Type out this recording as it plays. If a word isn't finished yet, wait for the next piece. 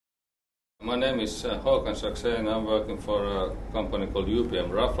My name is Håkan Saxén. I'm working for a company called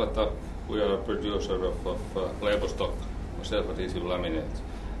UPM Raflatac. We are a producer of label stock for self-adhesive laminates.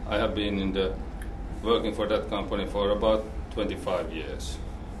 I have been working for that company for about 25 years.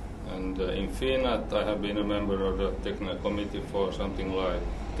 And in FINAT, I have been a member of the technical committee for something like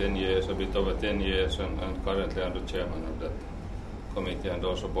 10 years, a bit over 10 years, and currently I'm the chairman of that committee and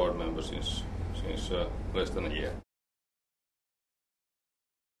also board member since less than a year.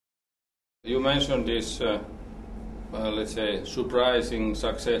 You mentioned this, let's say, surprising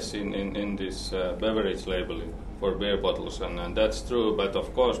success in this beverage labeling for beer bottles, and that's true, but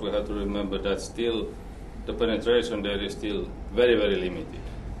of course we have to remember that still the penetration there is still very, very limited.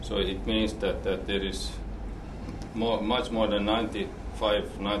 So it means that there is much more than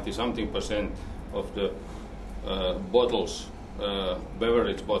 90-something% of the bottles,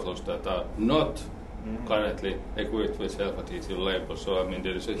 beverage bottles that are not currently equipped with self-adhesive labels. So I mean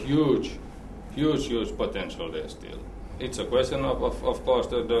there is a huge potential there still. It's a question of course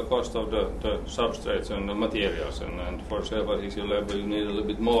the cost of the substrates and the materials, and for self-adhesive label you need a little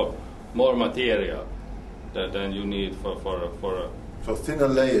bit more material than you need for So thinner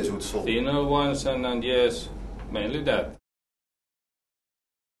layers would solve. Thinner ones, and yes, mainly that.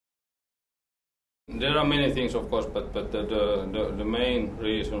 There are many things, of course, but the main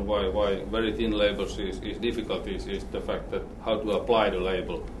reason why very thin labels is difficult is the fact that how to apply the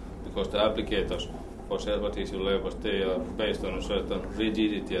label, because the applicators for self-adhesive labels, they are based on a certain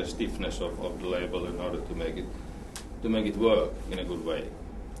rigidity and stiffness of the label in order to make it work in a good way.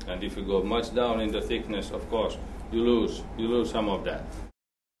 And if you go much down in the thickness, of course, you lose some of that.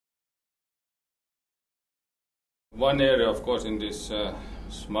 One area, of course, in this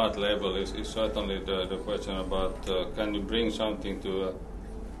smart label is certainly the question about can you bring something to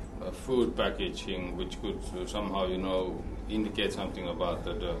a food packaging which could somehow, indicate something about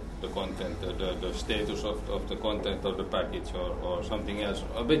the content, the status of the content of the package or something else,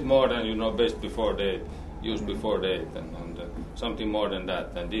 a bit more than best before date, use before date, and something more than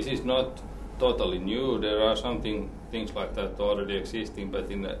that. And this is not totally new. There are things like that already existing, but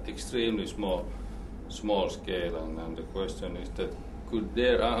in an extremely small scale. And the question is that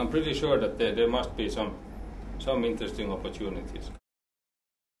I'm pretty sure that there must be some interesting opportunities.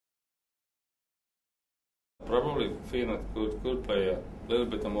 Probably FINAT could play a little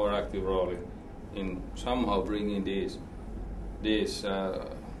bit more active role in somehow bringing these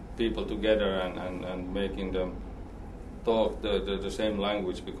people together and making them talk the same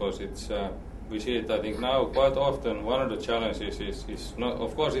language, because it's we see it, I think, now quite often. One of the challenges is not,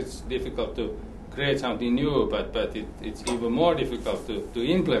 of course it's difficult to create something new, but it's even more difficult to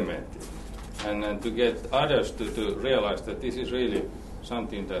implement it and to get others to realize that this is really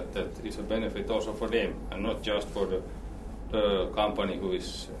something that is a benefit also for them and not just for the company who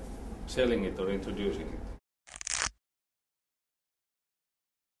is selling it or introducing it.